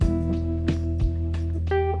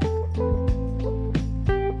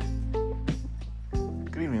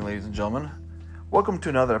and gentlemen. Welcome to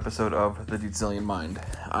another episode of The Detzillion Mind.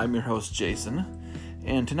 I'm your host, Jason,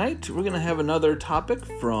 and tonight we're going to have another topic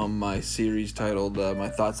from my series titled My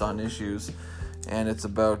Thoughts on Issues, and it's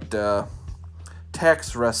about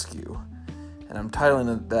tax rescue. And I'm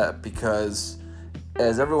titling it that because,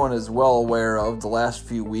 as everyone is well aware of, the last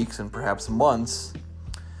few weeks and perhaps months,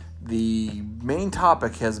 the main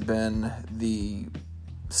topic has been the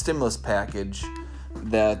stimulus package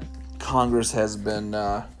that Congress has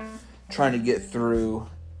been trying to get through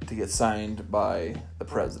to get signed by the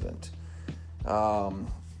president. And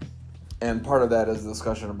part of that is the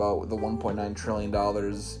discussion about the $1.9 trillion,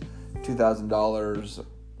 $2,000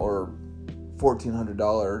 or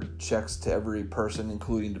 $1,400 checks to every person,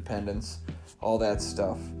 including dependents, all that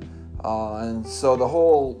stuff. And so the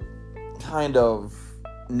whole kind of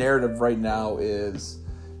narrative right now is,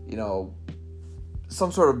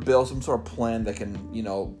 some sort of bill, some sort of plan that can,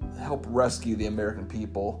 help rescue the American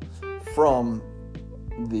people from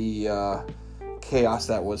the chaos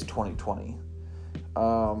that was 2020.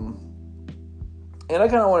 And I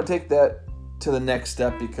kind of want to take that to the next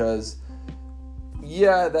step because,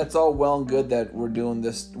 that's all well and good that we're doing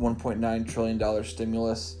this $1.9 trillion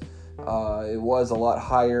stimulus. It was a lot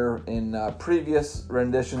higher in previous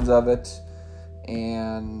renditions of it.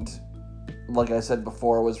 And like I said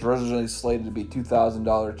before, it was originally slated to be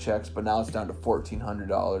 $2,000 checks, but now it's down to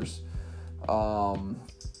 $1,400.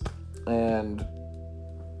 And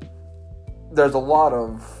there's a lot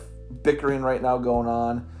of bickering right now going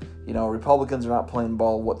on. Republicans are not playing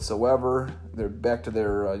ball whatsoever. They're back to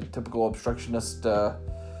their typical obstructionist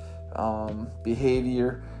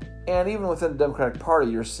behavior. And even within the Democratic Party,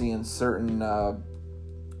 you're seeing certain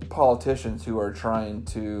politicians who are trying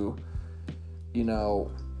to,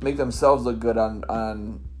 make themselves look good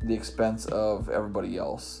on the expense of everybody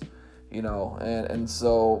else, and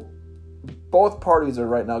so both parties are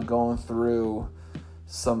right now going through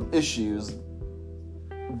some issues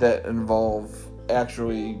that involve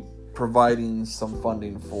actually providing some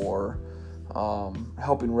funding for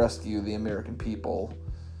helping rescue the American people,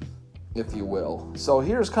 if you will. So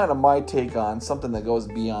here's kind of my take on something that goes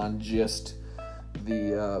beyond just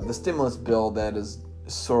the stimulus bill that is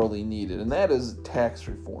sorely needed, and that is tax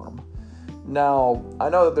reform. Now, I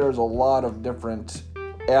know that there's a lot of different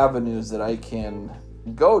avenues that I can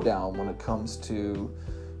go down when it comes to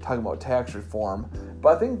talking about tax reform,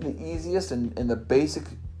 but I think the easiest and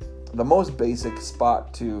the most basic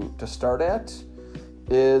spot to start at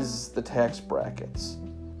is the tax brackets.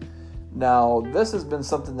 Now, this has been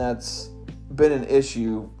something that's been an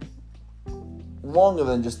issue longer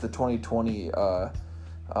than just the 2020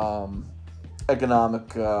 economic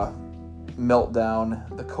meltdown,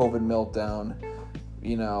 the COVID meltdown,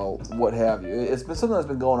 what have you. It's been something that's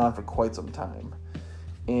been going on for quite some time.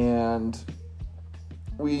 And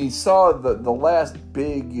we saw the last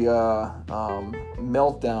big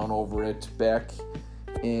meltdown over it back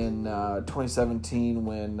in 2017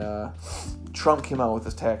 when Trump came out with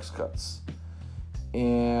his tax cuts.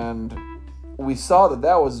 And we saw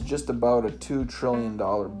that was just about a $2 trillion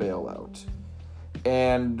bailout.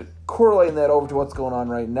 And correlating that over to what's going on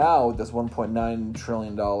right now with this $1.9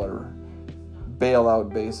 trillion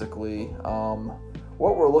bailout, basically,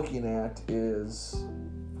 what we're looking at is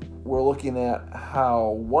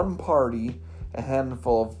how one party, a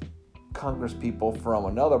handful of Congress people from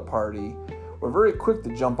another party, were very quick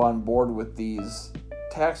to jump on board with these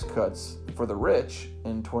tax cuts for the rich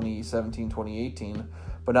in 2017, 2018.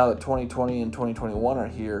 But now that 2020 and 2021 are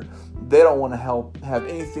here, they don't want to have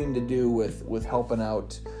anything to do with helping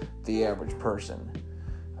out the average person.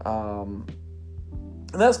 And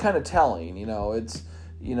that's kind of telling, it's,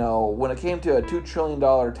 when it came to a $2 trillion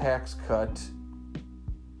tax cut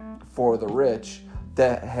for the rich,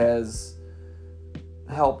 that has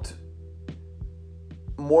helped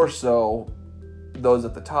more so those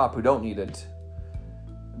at the top who don't need it.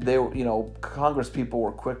 Congress people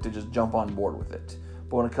were quick to just jump on board with it.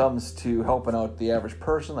 But when it comes to helping out the average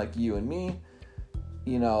person like you and me,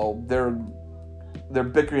 they're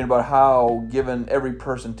bickering about how giving every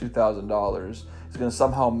person $2,000 is going to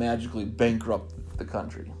somehow magically bankrupt the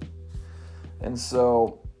country. And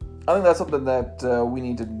so I think that's something that we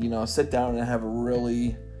need to, sit down and have a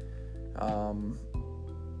really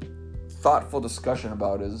thoughtful discussion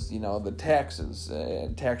about is, the taxes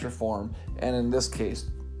and tax reform. And in this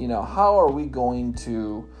case, how are we going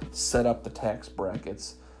to set up the tax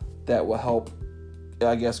brackets that will help,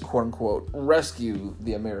 I guess, quote unquote, rescue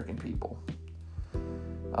the American people?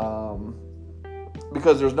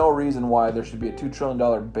 Because there's no reason why there should be a $2 trillion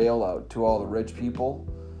bailout to all the rich people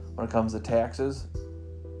when it comes to taxes,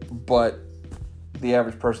 but the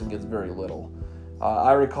average person gets very little.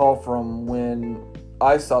 I recall from when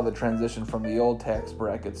I saw the transition from the old tax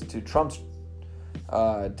brackets to Trump's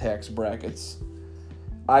tax brackets,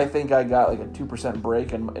 I think I got like a 2%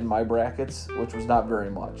 break in my brackets, which was not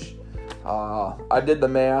very much. I did the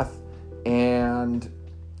math, and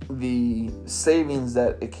the savings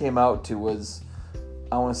that it came out to was,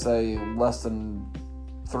 I want to say, less than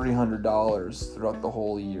 $300 throughout the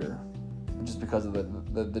whole year, just because of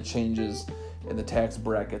the changes in the tax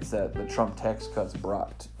brackets that the Trump tax cuts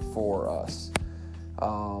brought for us.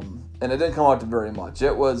 And it didn't come out to very much.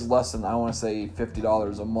 It was less than, I want to say,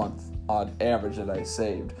 $50 a month on average that I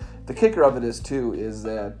saved. The kicker of it is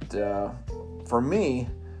that for me,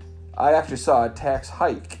 I actually saw a tax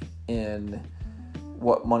hike in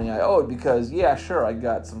what money I owed, because yeah, sure, I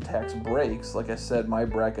got some tax breaks. Like I said, my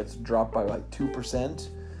brackets dropped by like 2%,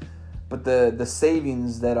 but the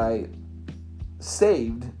savings that I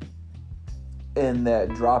saved in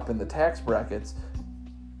that drop in the tax brackets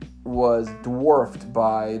was dwarfed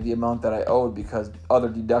by the amount that I owed, because other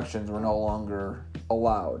deductions were no longer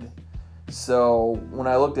allowed. So when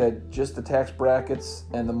I looked at just the tax brackets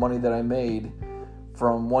and the money that I made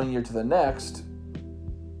from one year to the next,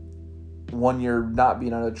 1 year not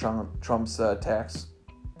being under Trump's tax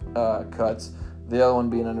cuts, the other one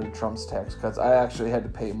being under Trump's tax cuts, I actually had to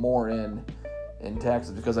pay more in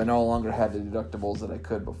taxes, because I no longer had the deductibles that I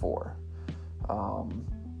could before.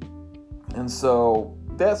 And so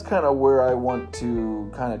that's kind of where I want to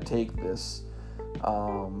kind of take this.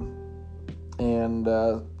 And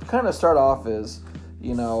kind of start off is,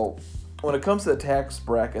 when it comes to the tax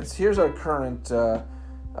brackets, here's our current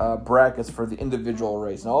brackets for the individual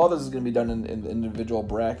rates. Now, all this is going to be done in individual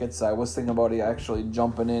brackets. I was thinking about actually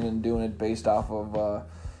jumping in and doing it based off of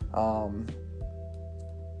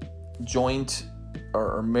joint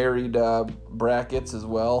or married brackets as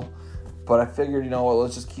well. But I figured,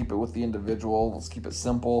 let's just keep it with the individual. Let's keep it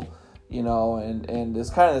simple, and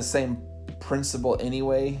it's kind of the same principle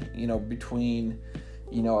anyway, between,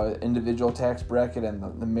 an individual tax bracket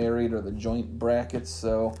and the married or the joint brackets.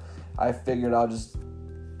 So I figured I'll just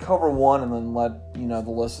cover one and then let, the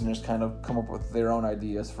listeners kind of come up with their own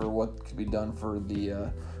ideas for what could be done for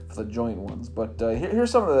the joint ones. But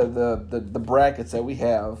here's some of the brackets that we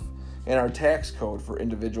have in our tax code for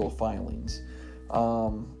individual filings.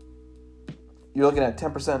 You're looking at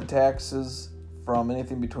 10% taxes from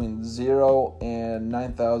anything between $0 and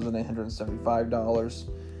 $9,875,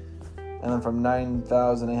 and then from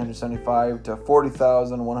 $9,875 to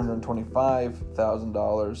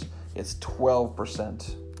 $40,125,000, it's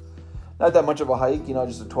 12%. Not that much of a hike,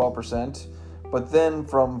 just a 12%. But then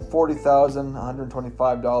from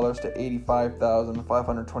 $40,125 to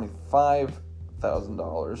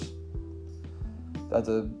 $85,525,000, that's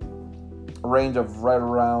a range of right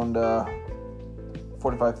around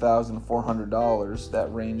 $45,400,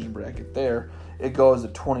 that range bracket there, it goes to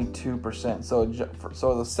 22%. So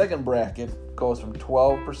the second bracket goes from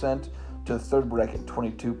 12% to the third bracket,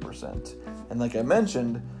 22%. And like I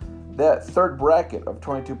mentioned, that third bracket of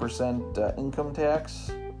 22% income tax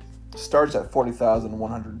starts at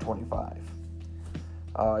 $40,125.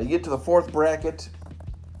 You get to the fourth bracket,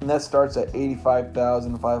 and that starts at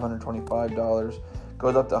 $85,525.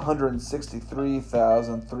 Goes up to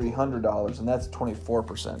 $163,300, and that's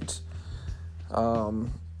 24%.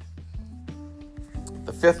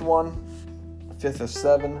 The fifth of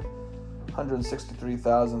seven,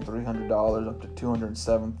 $163,300 up to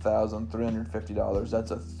 $207,350. That's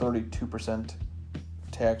a 32%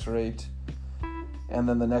 tax rate. And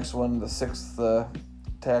then the next one, the sixth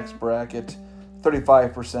tax bracket,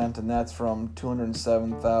 35%, and that's from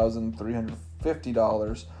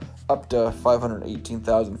 $207,350 up to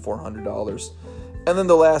 $518,400. And then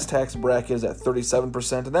the last tax bracket is at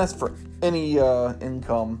 37%, and that's for any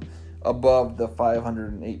income above the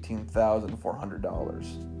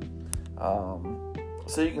 $518,400.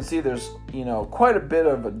 So you can see there's, quite a bit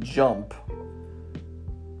of a jump,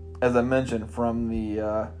 as I mentioned, from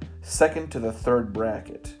the second to the third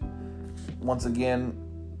bracket. Once again,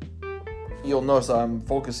 you'll notice I'm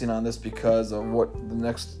focusing on this because of what the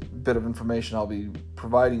next bit of information I'll be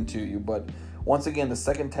providing to you. But once again, the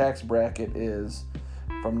second tax bracket is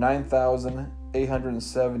from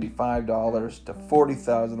 $9,875 to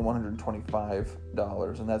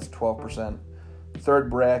 $40,125, and that's 12%. Third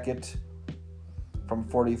bracket from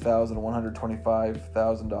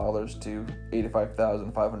 $40,125,000 to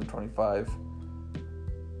 $85,525.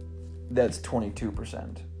 That's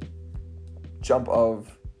 22%. Jump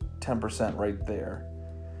of 10% right there.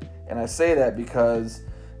 And I say that because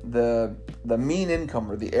the mean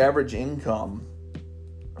income, or the average income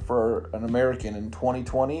for an American in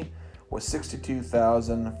 2020 was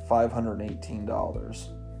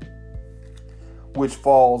 $62,518, which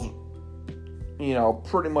falls,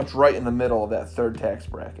 pretty much right in the middle of that third tax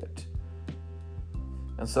bracket.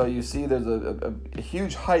 And so you see there's a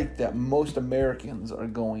huge hike that most Americans are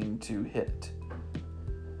going to hit.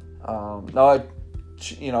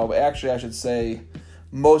 Actually I should say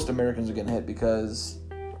most Americans are going to hit, because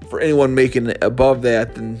for anyone making it above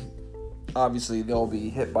that, then obviously they'll be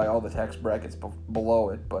hit by all the tax brackets below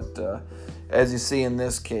it. But as you see in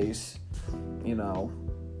this case,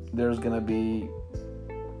 there's going to be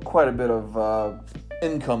quite a bit of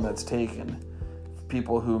income that's taken for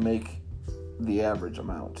people who make the average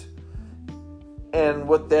amount. And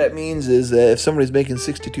what that means is that if somebody's making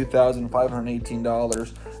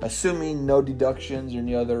 $62,518, assuming no deductions or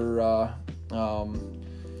any other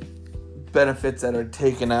benefits that are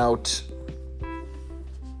taken out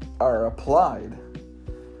are applied,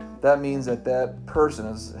 that means that person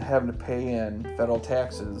is having to pay in federal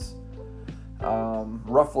taxes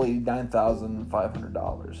roughly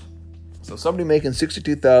 $9,500. So somebody making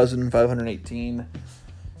 $62,518,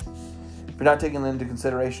 if you're not taking into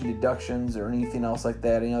consideration deductions or anything else like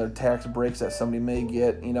that, any other tax breaks that somebody may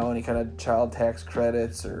get, any kind of child tax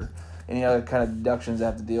credits or any other kind of deductions they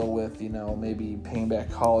have to deal with, maybe paying back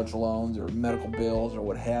college loans or medical bills or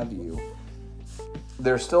what have you,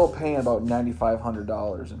 they're still paying about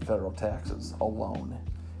 $9,500 in federal taxes alone.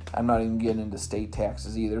 I'm not even getting into state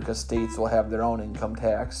taxes either, because states will have their own income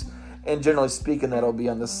tax. And generally speaking, that'll be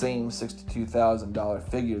on the same $62,000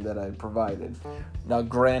 figure that I provided. Now,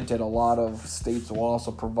 granted, a lot of states will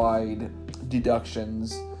also provide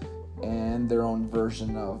deductions and their own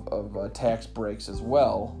version of tax breaks as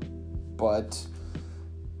well. But,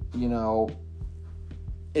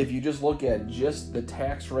 if you just look at just the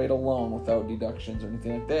tax rate alone without deductions or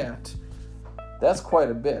anything like that, that's quite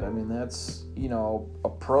a bit. I mean, that's,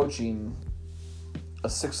 approaching a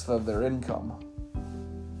sixth of their income.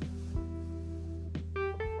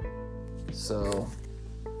 So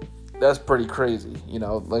that's pretty crazy.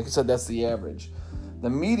 Like I said, that's the average. The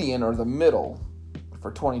median, or the middle,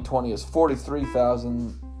 for 2020 is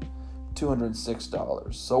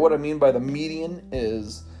 $43,206. So what I mean by the median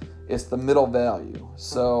is it's the middle value.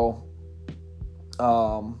 So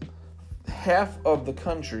half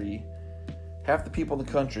the people in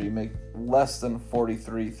the country make less than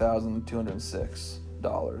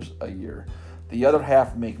 $43,206 a year. The other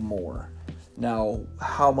half make more. Now,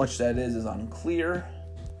 how much that is unclear.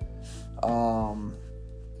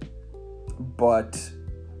 But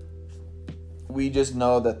we just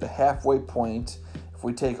know that the halfway point, if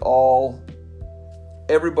we take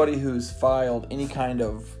everybody who's filed any kind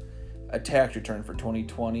of a tax return for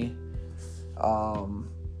 2020,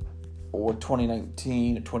 or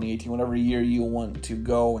 2019 or 2018, whatever year you want to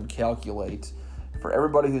go and calculate, for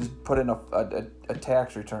everybody who's put in a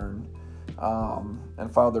tax return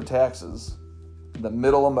and filed their taxes, the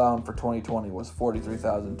middle amount for 2020 was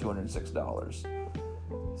 $43,206.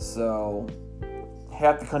 So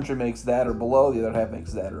half the country makes that or below, the other half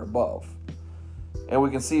makes that or above. And we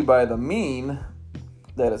can see by the mean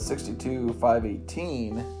that at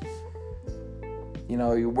 $62,518,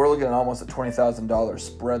 we're looking at almost a $20,000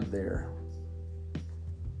 spread there.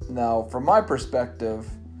 Now, from my perspective,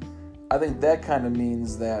 I think that kind of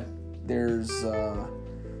means that there's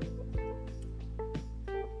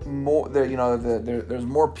more there. There's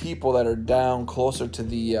more people that are down closer to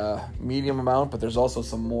the medium amount, but there's also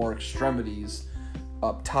some more extremities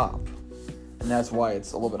up top, and that's why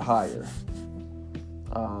it's a little bit higher.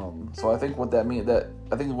 So I think what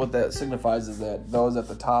that signifies is that those at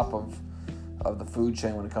the top of the food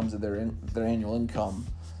chain, when it comes to their annual income,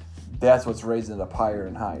 that's what's raising it up higher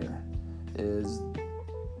and higher. Is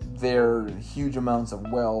their huge amounts of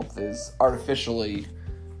wealth is artificially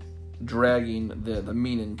dragging the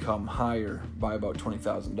mean income higher by about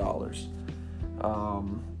 $20,000.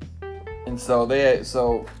 And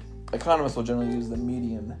so economists will generally use the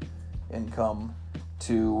median income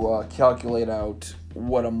to calculate out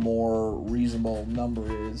what a more reasonable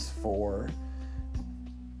number is for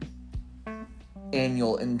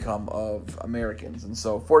annual income of Americans. And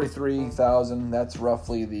so 43,000, that's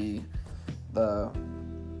roughly the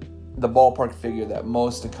ballpark figure that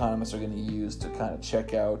most economists are going to use to kind of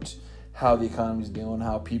check out how the economy's doing,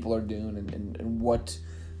 how people are doing, and what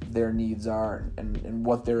their needs are, and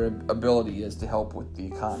what their ability is to help with the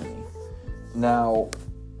economy. Now,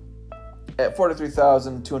 at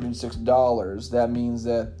 $43,206, that means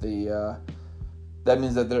that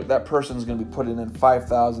that person is going to be putting in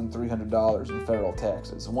 $5,300 in federal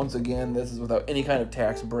taxes. Once again, this is without any kind of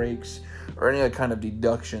tax breaks or any other kind of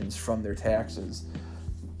deductions from their taxes.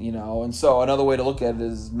 And so another way to look at it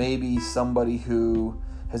is maybe somebody who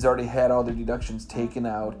has already had all their deductions taken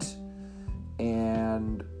out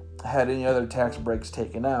and had any other tax breaks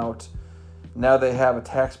taken out. Now they have a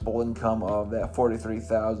taxable income of that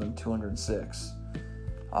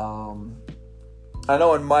 $43,206. I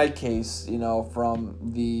know in my case, from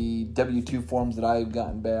the W-2 forms that I've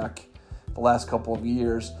gotten back the last couple of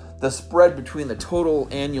years, the spread between the total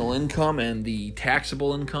annual income and the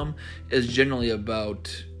taxable income is generally about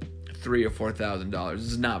 $3,000 or $4,000. This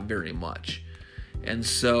is not very much. And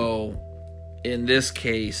so in this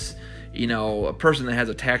case, a person that has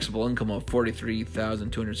a taxable income of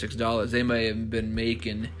 $43,206, they may have been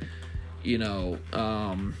making,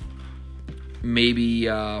 maybe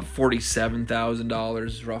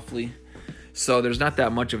 $47,000 roughly. So there's not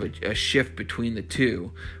that much of a shift between the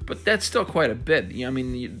two, but that's still quite a bit.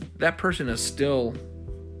 That person is still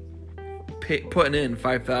putting in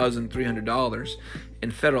 $5,300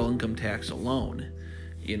 in federal income tax alone,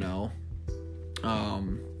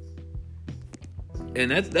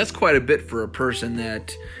 and that's quite a bit for a person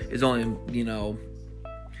that is only,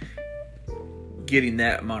 getting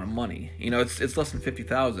that amount of money. It's less than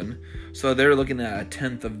 $50,000, so they're looking at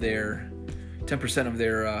 10% of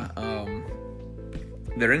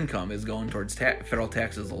their income is going towards federal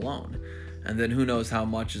taxes alone, and then who knows how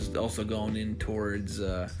much is also going in towards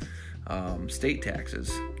state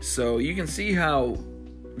taxes. So you can see how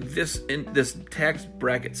this tax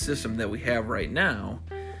bracket system that we have right now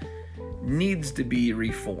needs to be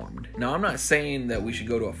reformed. Now, I'm not saying that we should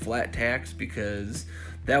go to a flat tax, because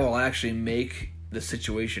that will actually make the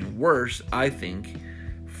situation worse, I think,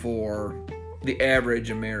 for the average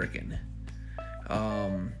American.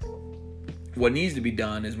 What needs to be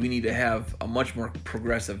done is we need to have a much more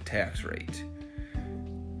progressive tax rate,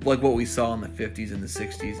 like what we saw in the 50s and the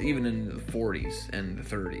 60s, even in the 40s and the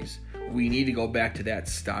 30s. We need to go back to that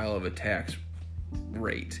style of a tax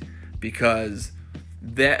rate, because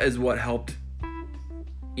that is what helped,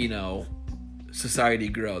 society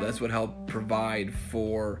grow. That's what helped provide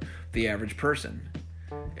for the average person.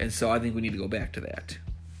 And so I think we need to go back to that.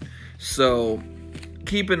 So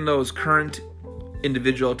keeping those current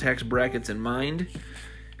individual tax brackets in mind,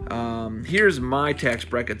 here's my tax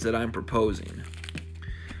brackets that I'm proposing.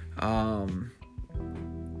 And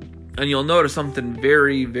you'll notice something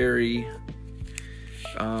very, very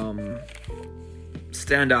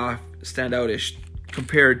standoutish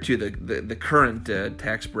compared to the current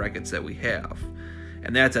tax brackets that we have,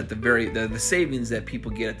 and that's at the savings that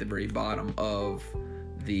people get at the very bottom of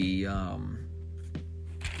the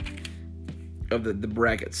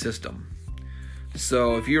bracket system.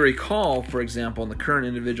 So if you recall, for example, in the current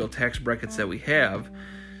individual tax brackets that we have,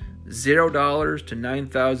 $0 to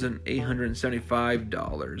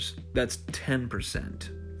 $9,875, that's 10%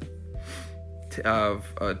 of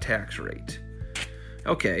a tax rate.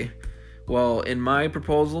 Okay, well, in my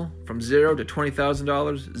proposal, from $0 to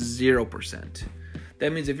 $20,000, 0%.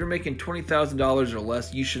 That means if you're making $20,000 or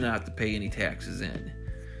less, you should not have to pay any taxes in.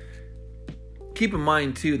 Keep in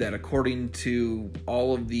mind, too, that according to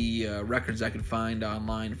all of the records I could find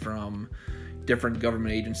online from different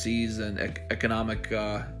government agencies and economic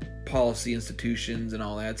policy institutions and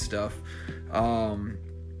all that stuff,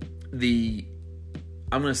 the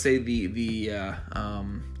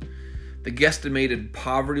guesstimated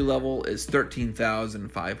poverty level is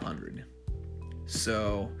 $13,500.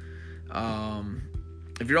 So,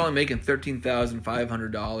 if you're only making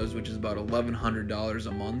 $13,500, which is about $1,100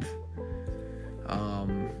 a month,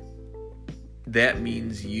 that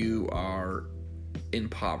means you are in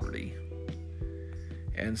poverty.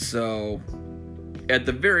 And so, at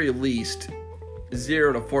the very least,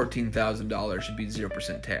 $0 to $14,000 should be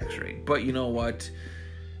 0% tax rate. But you know what?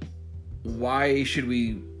 Why should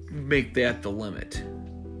we make that the limit?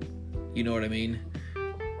 You know what I mean?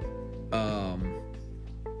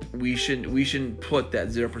 We shouldn't put that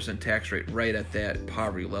 0% tax rate right at that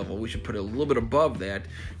poverty level. We should put it a little bit above that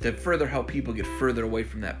to further help people get further away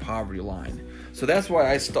from that poverty line. So that's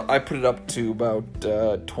why I put it up to about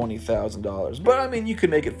 $20,000. But I mean, you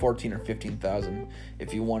could make it $14,000 or $15,000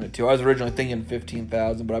 if you wanted to. I was originally thinking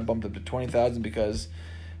 $15,000, but I bumped it to $20,000 because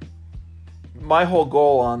my whole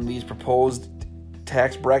goal on these proposed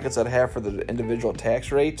tax brackets that I have for the individual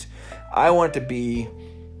tax rate, I want it to be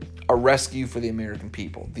a rescue for the American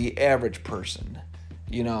people, the average person.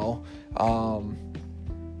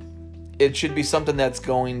 It should be something that's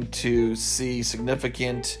going to see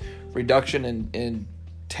significant reduction in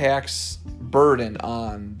tax burden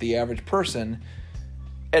on the average person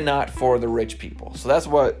and not for the rich people. So that's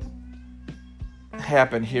what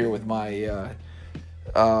happened here with my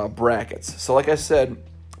brackets. So like I said,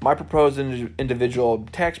 My proposed individual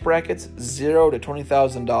tax brackets, $0 to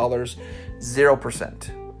 $20,000,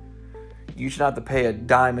 0%. You should not have to pay a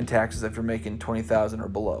dime in taxes if you're making $20,000 or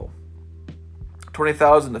below.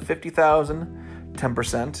 $20,000 to $50,000,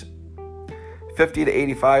 10%. $50,000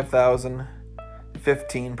 to $85,000,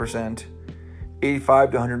 15%.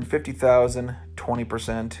 $85,000 to $150,000,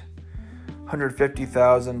 20%.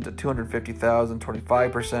 $150,000 to $250,000,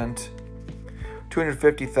 25%.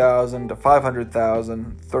 $250,000 to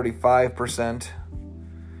 $500,000, 35%.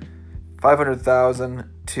 $500,000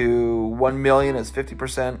 to $1 million is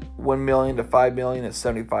 50%. $1 million to $5 million is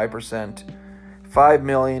 75%. $5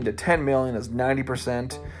 million to $10 million is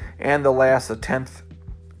 90%. And the last, the 10th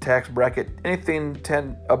tax bracket,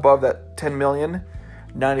 anything above that $10 million,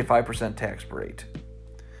 95% tax rate.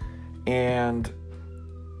 And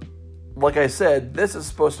like I said, this is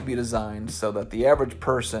supposed to be designed so that the average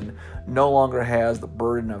person no longer has the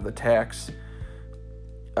burden of the tax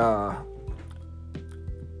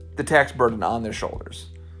burden on their shoulders.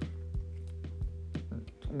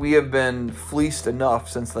 We have been fleeced enough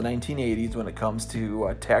since the 1980s when it comes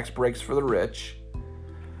to tax breaks for the rich.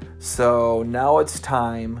 So now it's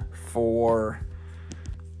time for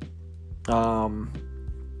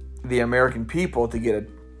the American people to get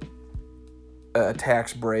a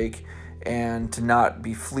tax break and to not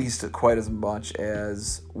be fleeced quite as much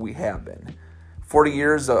as we have been. 40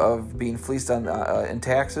 years of being fleeced on in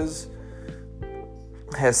taxes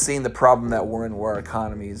has seen the problem that we're in, where our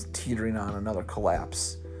economy is teetering on another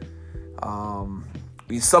collapse.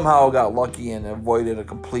 We somehow got lucky and avoided a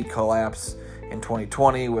complete collapse in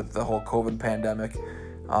 2020 with the whole COVID pandemic.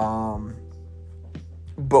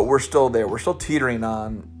 But we're still there. We're still teetering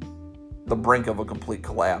on the brink of a complete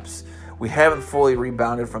collapse. We haven't fully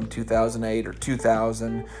rebounded from 2008 or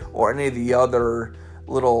 2000 or any of the other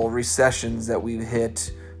little recessions that we've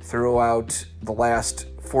hit throughout the last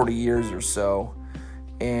 40 years or so.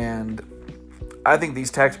 And I think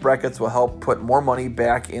these tax brackets will help put more money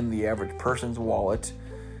back in the average person's wallet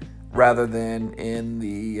rather than in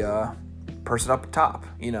the person up top.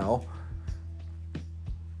 You know,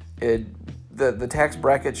 the tax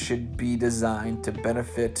bracket should be designed to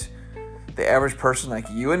benefit the average person like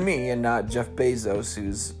you and me, and not Jeff Bezos,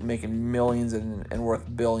 who's making millions and worth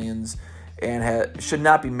billions, and should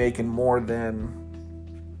not be making more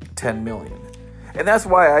than $10 million. And that's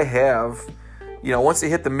why I have, once they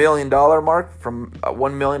hit the $1 million mark, from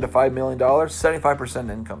 $1 million to $5 million, 75%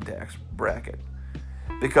 income tax bracket.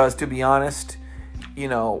 Because to be honest,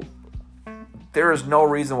 there is no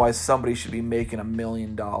reason why somebody should be making $1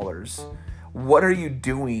 million. What are you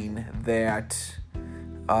doing that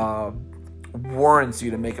warrants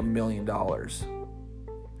you to make $1 million?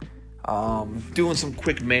 Doing some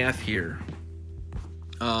quick math here.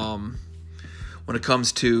 When it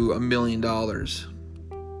comes to $1 million,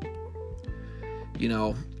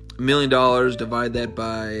 $1 million, divide that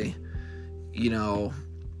by,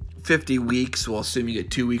 50 weeks. We'll assume you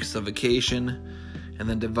get 2 weeks of vacation, and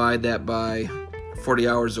then divide that by 40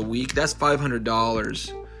 hours a week. That's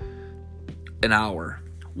 $500 an hour.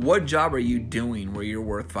 What job are you doing where you're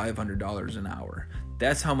worth $500 an hour?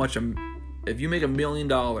 That's how much. If you make $1 million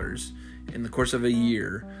in the course of a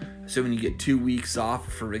year, assuming you get 2 weeks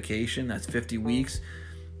off for vacation, that's 50 weeks.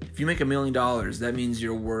 If you make $1 million, that means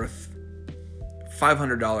you're worth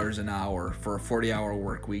 $500 an hour for a 40-hour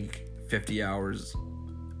work week, 50 hours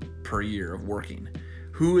per year of working.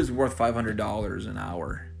 Who is worth $500 an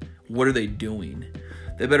hour? What are they doing?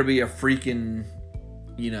 They better be a freaking,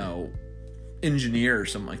 engineer or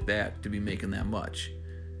something like that to be making that much.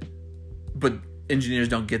 But engineers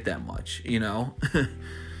don't get that much,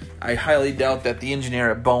 I highly doubt that the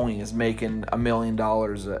engineer at Boeing is making $1 million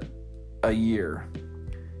a year.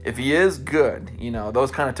 If he is, good.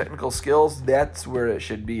 Those kind of technical skills, that's where it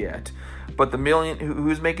should be at. But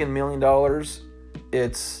who's making $1 million?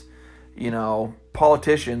 It's,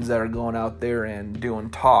 politicians that are going out there and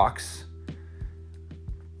doing talks.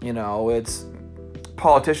 It's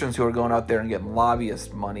politicians who are going out there and getting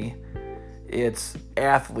lobbyist money. It's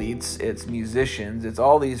athletes, it's musicians, it's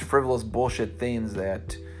all these frivolous bullshit things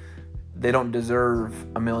that they don't deserve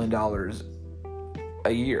 $1 million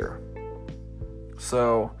a year.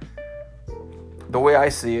 So the way I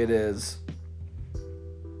see it is,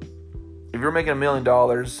 if you're making $1 million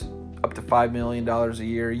up to $5 million a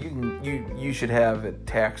year, you should have it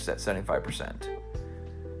taxed at 75%.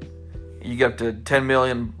 You get up to $10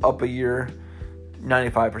 million up a year,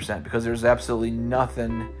 95%, because there's absolutely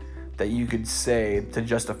nothing that you could say to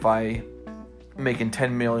justify making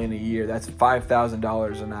 $10 million a year. That's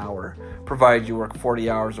 $5,000 an hour, provided you work 40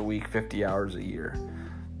 hours a week, 50 hours a year.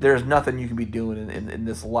 There's nothing you can be doing in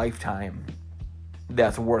this lifetime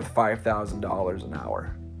that's worth $5,000 an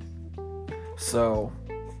hour. So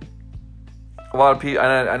a lot of people,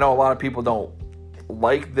 I know a lot of people don't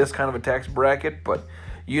like this kind of a tax bracket, but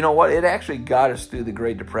you know what? It actually got us through the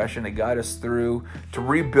Great Depression. It got us through to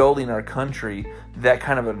rebuilding our country, that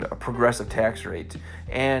kind of a progressive tax rate.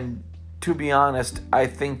 And to be honest, I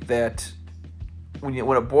think that when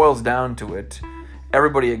it boils down to it,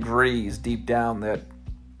 everybody agrees deep down that,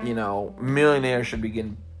 millionaires should be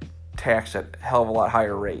getting taxed at a hell of a lot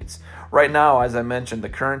higher rates. Right now, as I mentioned, the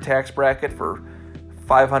current tax bracket for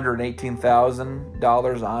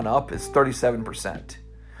 $518,000 on up is 37%.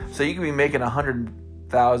 So you could be making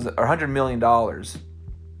 $100 million,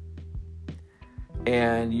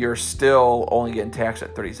 and you're still only getting taxed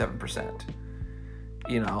at 37%.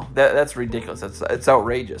 That's ridiculous. It's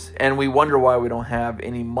outrageous, and we wonder why we don't have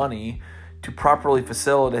any money to properly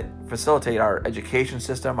facilitate our education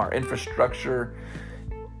system, our infrastructure.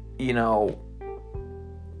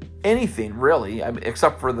 Anything really,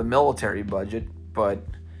 except for the military budget. But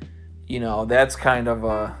that's kind of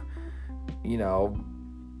a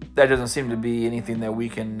that doesn't seem to be anything that we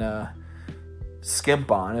can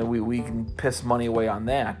skimp on, and we can piss money away on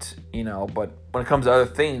that, but when it comes to other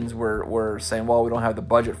things, we're saying, well, we don't have the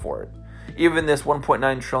budget for it. Even this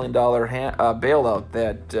 $1.9 trillion bailout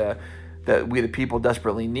that we the people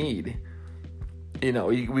desperately need,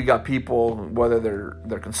 we got people, whether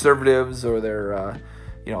they're conservatives or they're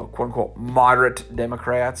quote unquote moderate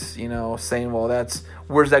Democrats, saying, well,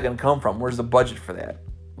 where's that going to come from? Where's the budget for that?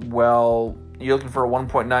 Well, you're looking for a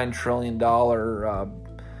 $1.9 trillion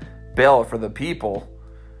bailout for the people.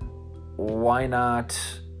 Why not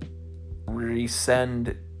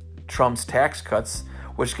resend Trump's tax cuts,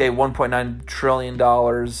 which gave $1.9 trillion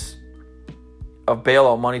of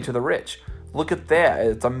bailout money to the rich? Look at that.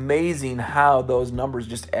 It's amazing how those numbers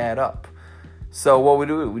just add up. So what we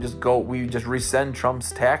do, we just resend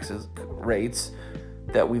Trump's taxes rates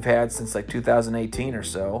that we've had since like 2018 or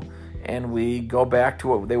so, and we go back to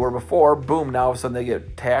what they were before. Boom, now all of a sudden they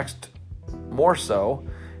get taxed more so,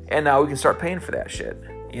 and now we can start paying for that shit.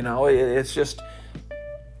 It's just,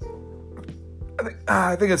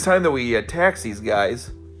 I think it's time that we tax these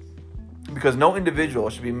guys, because no individual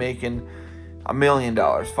should be making $1 million,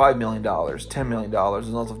 $5 million, $10 million,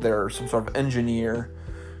 unless if they're some sort of engineer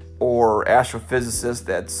or astrophysicist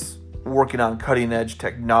that's working on cutting edge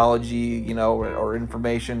technology, or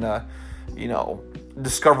information,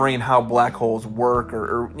 discovering how black holes work,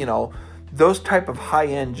 or those type of high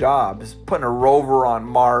end jobs, putting a rover on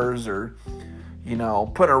Mars, or putting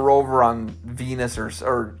a rover on Venus,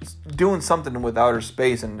 or doing something with outer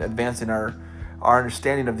space and advancing our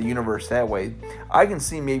understanding of the universe that way. I can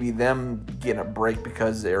see maybe them getting a break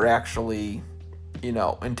because they're actually,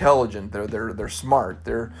 intelligent. They're smart.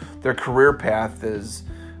 Their career path is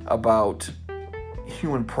about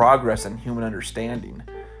human progress and human understanding.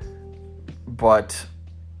 But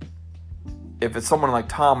if it's someone like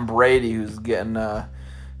Tom Brady who's getting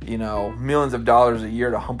millions of dollars a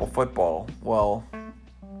year to humble football, well,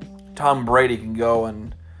 Tom Brady can go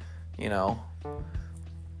and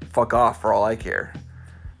fuck off for all I care.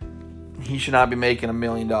 He should not be making $1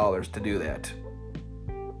 million to do that.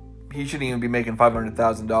 He shouldn't even be making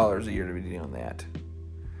 $500,000 a year to be doing that.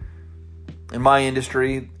 In my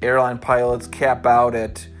industry, airline pilots cap out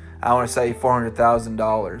at, I want to say,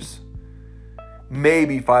 $400,000.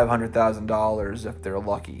 Maybe $500,000 if they're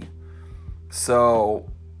lucky. So,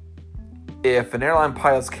 if an airline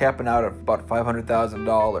pilot's capping out at about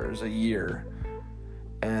 $500,000 a year,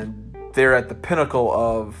 and they're at the pinnacle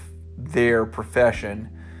of their profession,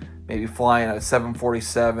 maybe flying a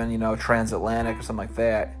 747, transatlantic or something like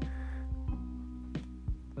that,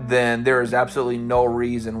 then there is absolutely no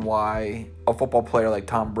reason why a football player like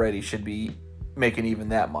Tom Brady should be making even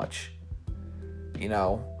that much.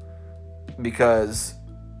 Because,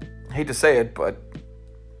 I hate to say it, but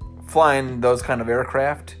flying those kind of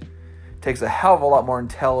aircraft takes a hell of a lot more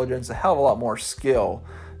intelligence, a hell of a lot more skill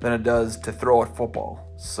than it does to throw at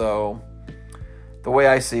football. So, the way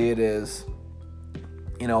I see it is,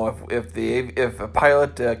 if a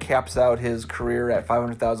pilot caps out his career at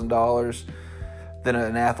 $500,000, then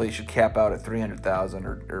an athlete should cap out at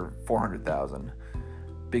 $300,000 or $400,000,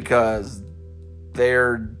 because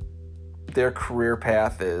their career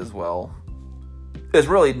path is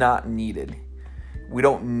really not needed. We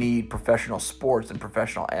don't need professional sports and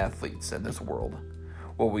professional athletes in this world.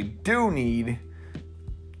 What we do need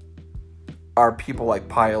are people like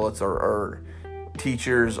pilots or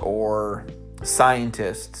teachers or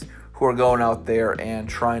scientists who are going out there and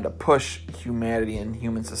trying to push humanity and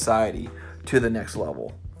human society to the next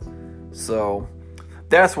level. So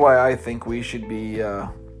that's why I think we should be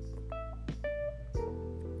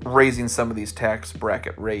raising some of these tax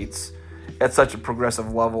bracket rates at such a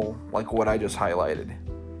progressive level like what I just highlighted.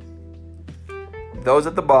 Those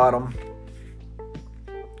at the bottom,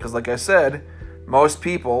 because like I said, most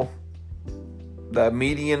people, the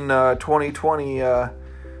median 2020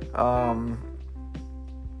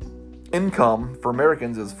 income for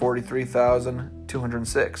Americans is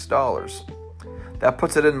 $43,206. That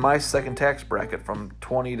puts it in my second tax bracket from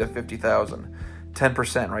 $20,000 to $50,000.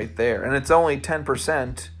 10% right there. And it's only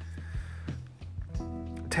 10%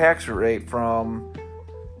 tax rate from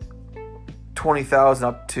 $20,000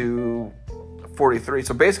 up to $43,000.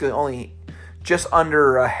 So basically only just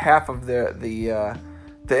under half of the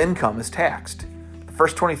income is taxed. The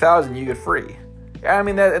first $20,000 you get free. I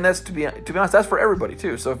mean that, and that's to be honest, that's for everybody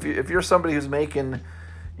too. So if you're somebody who's making,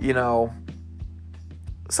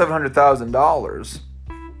 $700,000,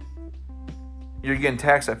 you're getting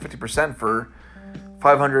taxed at 50% for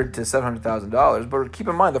 $500,000 to $700,000. But keep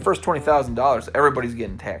in mind, the first $20,000, everybody's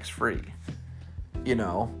getting tax free.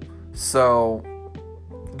 So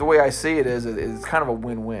the way I see it is, it's kind of a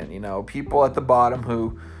win-win. People at the bottom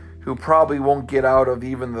who probably won't get out of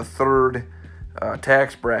even the third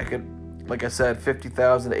tax bracket. Like I said,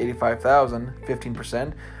 $50,000 to $85,000,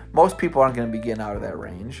 15%. Most people aren't going to be getting out of that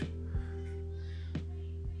range.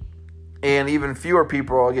 And even fewer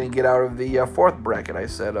people are going to get out of the fourth bracket, I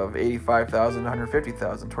said, of $85,000 to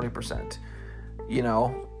 $150,000, 20%.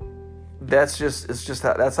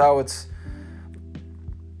 That's how it's.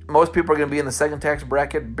 Most people are going to be in the second tax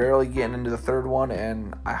bracket, barely getting into the third one,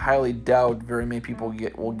 and I highly doubt very many people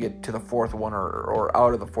will get to the fourth one or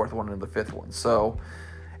out of the fourth one into the fifth one. So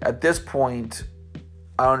at this point,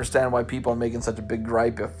 I don't understand why people are making such a big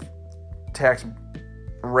gripe if tax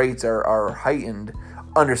rates are heightened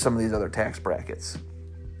under some of these other tax brackets.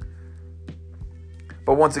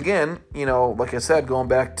 But once again, like I said, going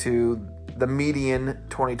back to the median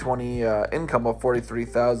 2020 income of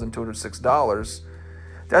 $43,206,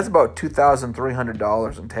 that's about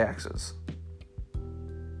 $2,300 in taxes.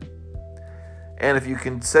 And if you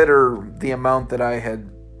consider the amount that I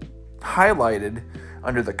had highlighted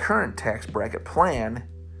under the current tax bracket plan,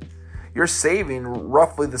 you're saving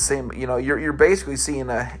roughly the same. You're basically seeing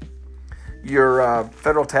your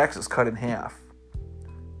federal taxes cut in half.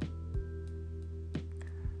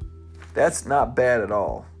 That's not bad at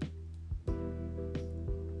all.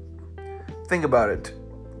 Think about it.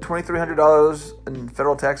 $2,300 in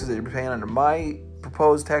federal taxes that you're paying under my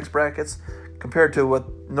proposed tax brackets compared to what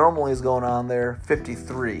normally is going on there,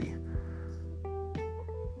 $53,000.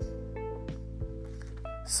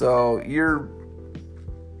 So you're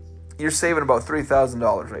saving about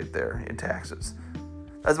 $3,000 right there in taxes.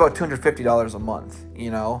 That's about $250 a month,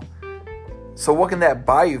 So what can that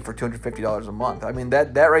buy you for $250 a month? I mean,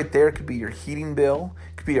 that right there could be your heating bill,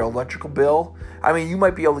 could be your electrical bill. I mean, you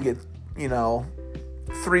might be able to get,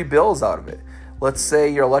 3 bills out of it. Let's say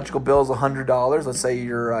your electrical bill is $100. Let's say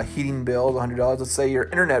your heating bill is $100. Let's say your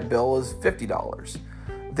internet bill is $50.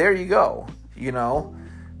 There you go,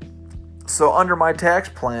 So under my tax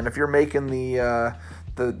plan, if you're making the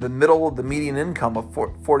median income of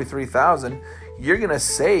 $43,000, you're going to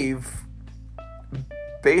save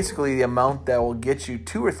basically the amount that will get you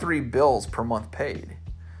 2 or 3 bills per month paid.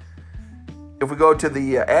 If we go to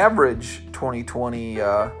the average 2020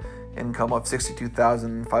 income of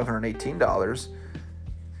 $62,518,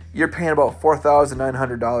 you're paying about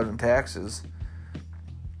 $4,900 in taxes,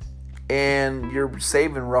 and you're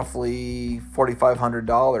saving roughly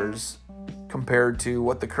 $4,500 compared to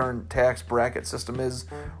what the current tax bracket system is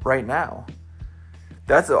right now.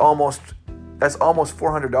 That's almost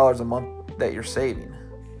 $400 a month that you're saving.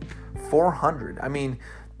 $400. I mean,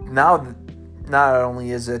 now not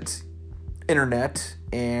only is it internet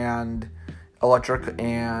and electric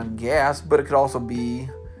and gas, but it could also be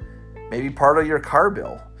maybe part of your car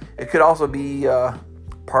bill. It could also be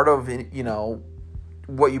part of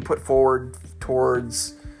what you put forward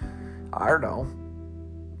towards, I don't know,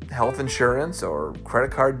 health insurance or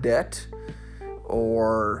credit card debt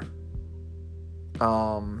or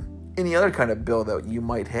any other kind of bill that you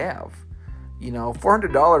might have.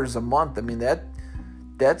 $400 a month. I mean,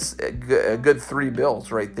 that's a good 3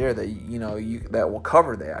 bills right there that that will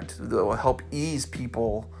cover that will help ease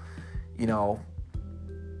people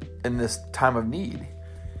in this time of need.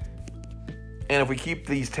 And if we keep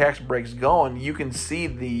these tax breaks going, you can see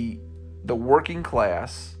the working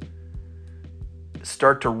class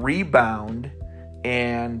start to rebound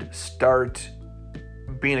and start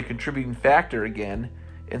being a contributing factor again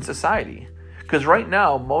in society. Because right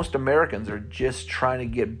now, most Americans are just trying to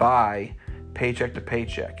get by paycheck to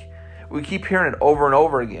paycheck. We keep hearing it over and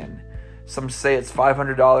over again. Some say it's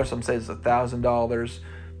 $500, some say it's $1,000,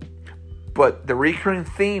 But the recurring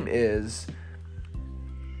theme is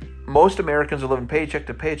most Americans are living paycheck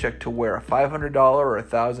to paycheck to where a $500 or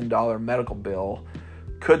 $1,000 medical bill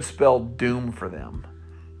could spell doom for them.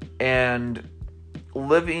 And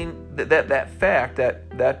living that fact,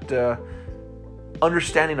 that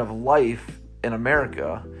understanding of life in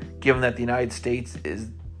America, given that the United States is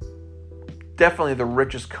definitely the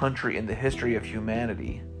richest country in the history of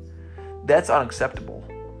humanity, that's unacceptable.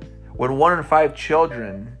 When 1 in 5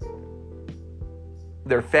 children,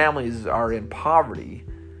 their families are in poverty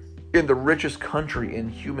in the richest country in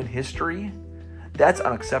human history, that's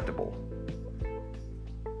unacceptable.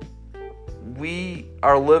 We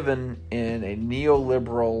are living in a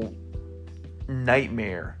neoliberal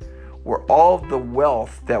nightmare where all of the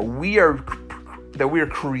wealth that we are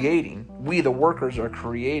creating, we the workers are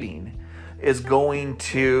creating, is going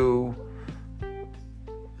to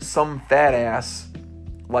some fat ass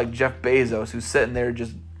like Jeff Bezos, who's sitting there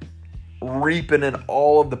just reaping in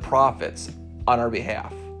all of the profits on our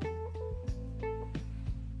behalf.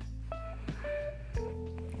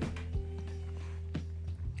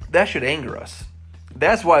 That should anger us.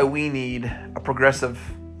 That's why we need a progressive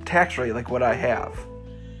tax rate like what I have,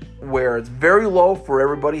 where it's very low for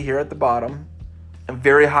everybody here at the bottom and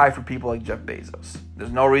very high for people like Jeff Bezos.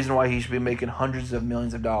 There's no reason why he should be making hundreds of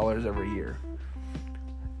millions of dollars every year.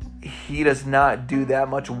 He does not do that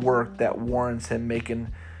much work that warrants him making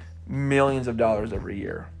millions of dollars every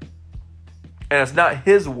year. And it's not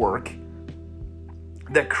his work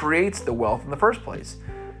that creates the wealth in the first place.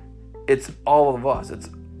 It's all of us. It's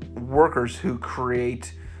workers who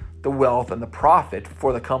create the wealth and the profit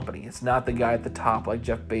for the company. It's not the guy at the top like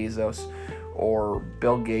Jeff Bezos or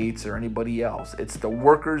Bill Gates or anybody else. It's the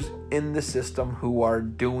workers in the system who are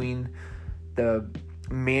doing the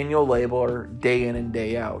manual labor day in and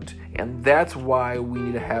day out. And that's why we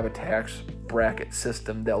need to have a tax bracket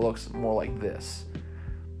system that looks more like this.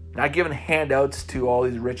 Not giving handouts to all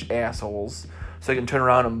these rich assholes so they can turn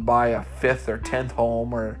around and buy a 5th or 10th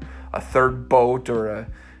home or a 3rd boat or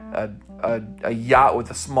a yacht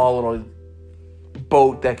with a small little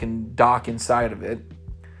boat that can dock inside of it.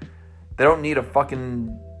 They don't need a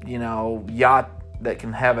fucking, yacht that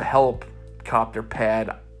can have a helicopter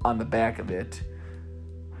pad on the back of it.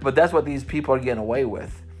 But that's what these people are getting away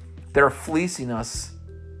with. They're fleecing us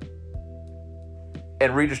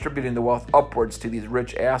and redistributing the wealth upwards to these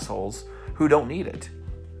rich assholes who don't need it.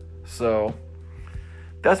 So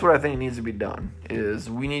that's what I think needs to be done, is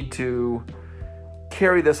we need to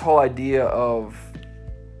carry this whole idea of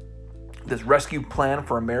this rescue plan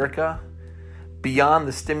for America beyond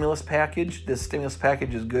the stimulus package. This stimulus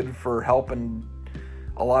package is good for helping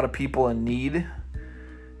a lot of people in need,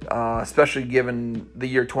 especially given the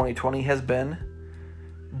year 2020 has been.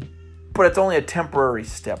 But it's only a temporary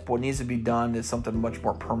step. What needs to be done is something much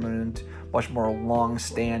more permanent, much more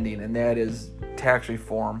long-standing, and that is tax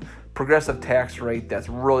reform, progressive tax rate that's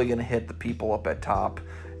really going to hit the people up at top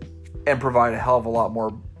and provide a hell of a lot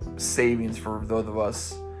more savings for those of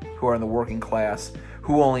us who are in the working class,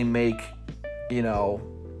 who only make, $40,000,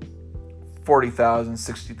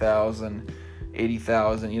 $60,000,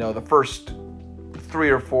 $80,000. The first 3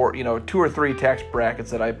 or 4, 2 or 3 tax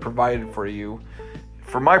brackets that I provided for you,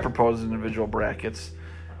 for my proposed individual brackets,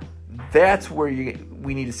 that's where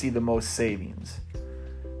we need to see the most savings.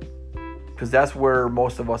 Because that's where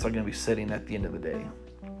most of us are going to be sitting at the end of the day.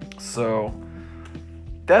 So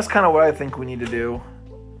that's kind of what I think we need to do.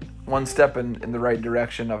 One step in the right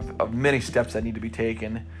direction of many steps that need to be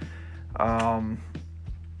taken.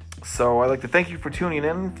 So I'd like to thank you for tuning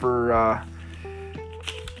in for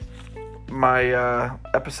my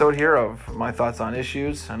episode here of my thoughts on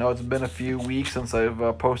issues. I know it's been a few weeks since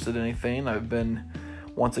I've posted anything. I've been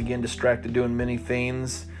once again distracted doing many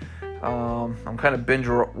things. I'm kind of binge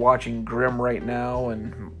watching Grimm right now,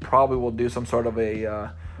 and probably will do some sort of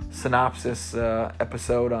a synopsis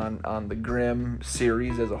episode on the Grimm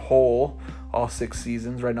series as a whole, all 6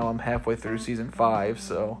 seasons. Right now I'm halfway through season 5,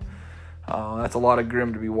 so that's a lot of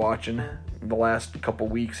Grimm to be watching the last couple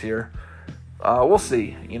weeks here. We'll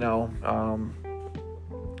see,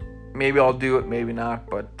 maybe I'll do it, maybe not,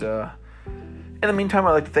 but in the meantime,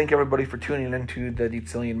 I'd like to thank everybody for tuning into the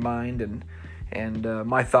Deetzilian Mind and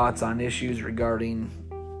my thoughts on issues regarding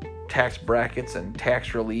tax brackets and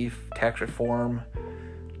tax relief, tax reform,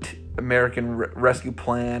 American Rescue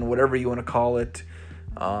Plan, whatever you want to call it,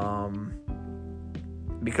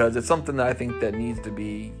 because it's something that I think that needs to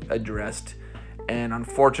be addressed, and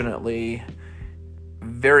unfortunately,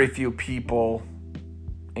 very few people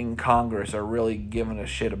in Congress are really giving a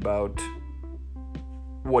shit about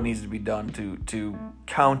what needs to be done to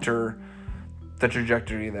counter the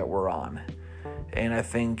trajectory that we're on. And I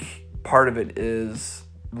think part of it is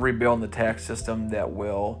rebuilding the tax system that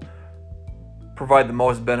will provide the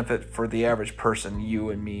most benefit for the average person, you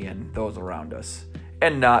and me and those around us,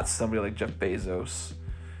 and not somebody like Jeff Bezos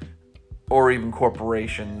or even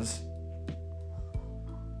corporations.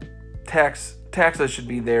 Taxes should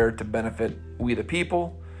be there to benefit we the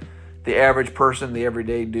people, the average person, the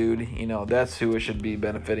everyday dude. That's who it should be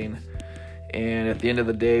benefiting. And at the end of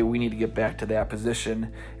the day, we need to get back to that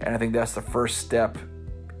position. And I think that's the first step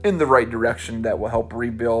in the right direction that will help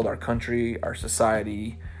rebuild our country, our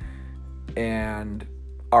society, and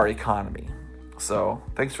our economy. So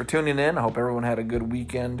thanks for tuning in. I hope everyone had a good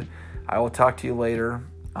weekend. I will talk to you later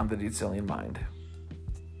on the Detzilian Mind.